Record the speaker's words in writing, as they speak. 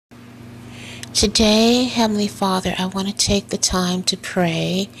Today, Heavenly Father, I want to take the time to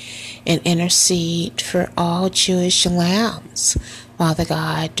pray and intercede for all Jewish lambs, Father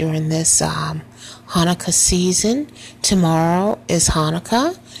God, during this Hanukkah season. Tomorrow is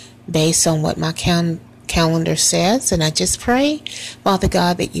Hanukkah, based on what my calendar says, and I just pray, Father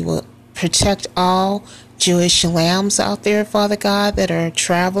God, that you will protect all Jewish lambs out there, Father God, that are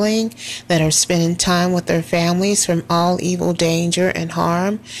traveling, that are spending time with their families from all evil, danger, and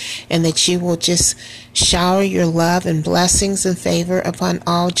harm, and that you will just shower your love and blessings and favor upon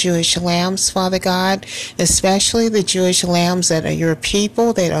all Jewish lambs, Father God, especially the Jewish lambs that are your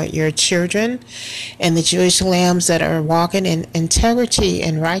people, that are your children, and the Jewish lambs that are walking in integrity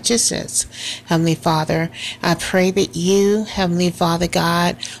and righteousness. Heavenly Father, I pray that you, Heavenly Father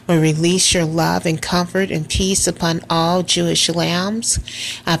God, will release your love and comfort and peace upon all Jewish lambs.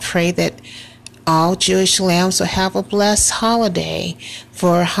 I pray that all Jewish lambs will have a blessed holiday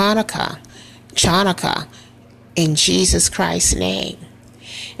for Hanukkah, in Jesus Christ's name.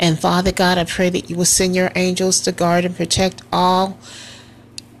 And Father God, I pray that you will send your angels to guard and protect all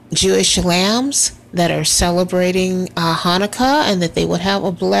Jewish lambs that are celebrating Hanukkah, and that they would have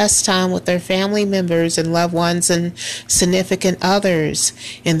a blessed time with their family members and loved ones and significant others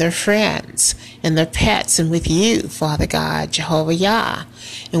and their friends and their pets, and with you, Father God, Jehovah Yah,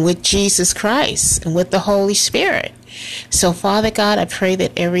 and with Jesus Christ and with the Holy Spirit. So, Father God, I pray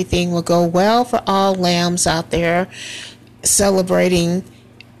that everything will go well for all lambs out there celebrating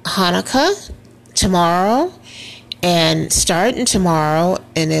Hanukkah tomorrow, and starting tomorrow,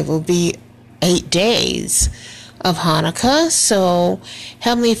 and it will be 8 days of Hanukkah. So,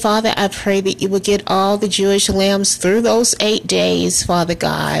 Heavenly Father, I pray that you will get all the Jewish lambs through those 8 days, Father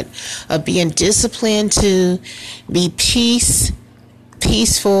God, of being disciplined to be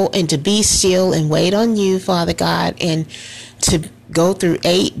peaceful and to be still and wait on you, Father God, and to go through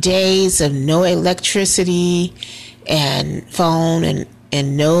 8 days of no electricity and phone and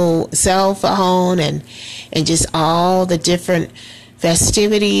no cell phone and just all the different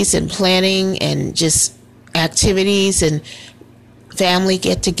festivities and planning and just activities and family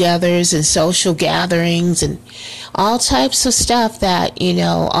get-togethers and social gatherings and all types of stuff that,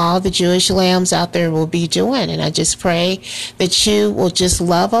 all the Jewish lambs out there will be doing. And I just pray that you will just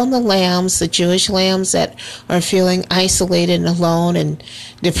love on the lambs, the Jewish lambs that are feeling isolated and alone and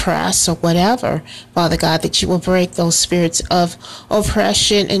depressed or whatever. Father God, that you will break those spirits of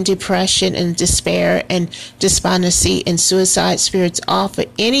oppression and depression and despair and despondency and suicide spirits off of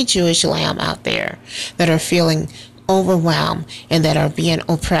any Jewish lamb out there that are feeling overwhelmed and that are being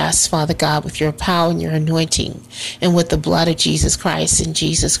oppressed, Father God, with your power and your anointing and with the blood of Jesus Christ, in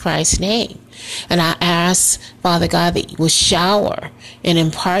Jesus Christ's name. And I ask, Father God, that you will shower and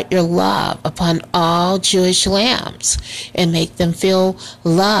impart your love upon all Jewish lambs and make them feel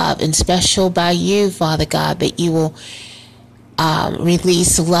loved and special by you, Father God, that you will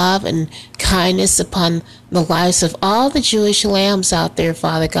release love and kindness upon the lives of all the Jewish lambs out there,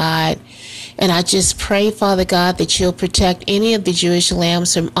 Father God. And I just pray, Father God, that you'll protect any of the Jewish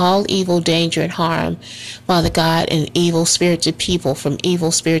lambs from all evil, danger, and harm, Father God, and evil spirited people, from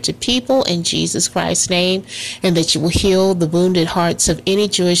evil spirited people, in Jesus Christ's name, and that you will heal the wounded hearts of any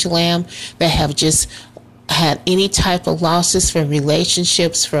Jewish lamb that have just had any type of losses from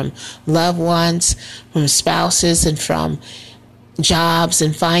relationships, from loved ones, from spouses, and from jobs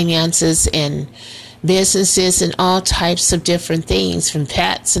and finances and businesses and all types of different things, from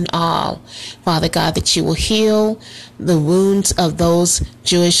pets and all. Father God, that you will heal the wounds of those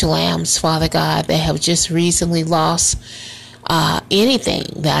Jewish lambs, Father God, that have just recently lost anything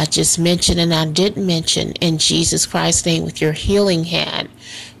that I just mentioned and I didn't mention, in Jesus Christ's name, with your healing hand,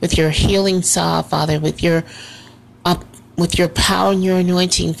 with your healing saw, Father, with your power and your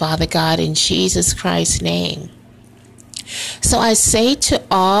anointing, Father God, in Jesus Christ's name. So I say to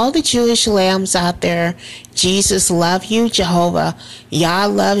all the Jewish lambs out there, Jesus loves you, Jehovah Yah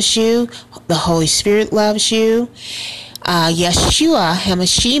loves you, the Holy Spirit loves you, Yeshua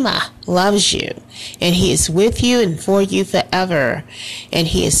HaMashiach loves you, and he is with you and for you forever, and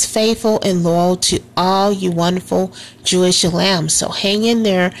he is faithful and loyal to all you wonderful Jewish lambs. So hang in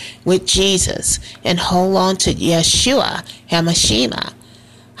there with Jesus and hold on to Yeshua HaMashiach.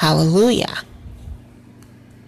 Hallelujah.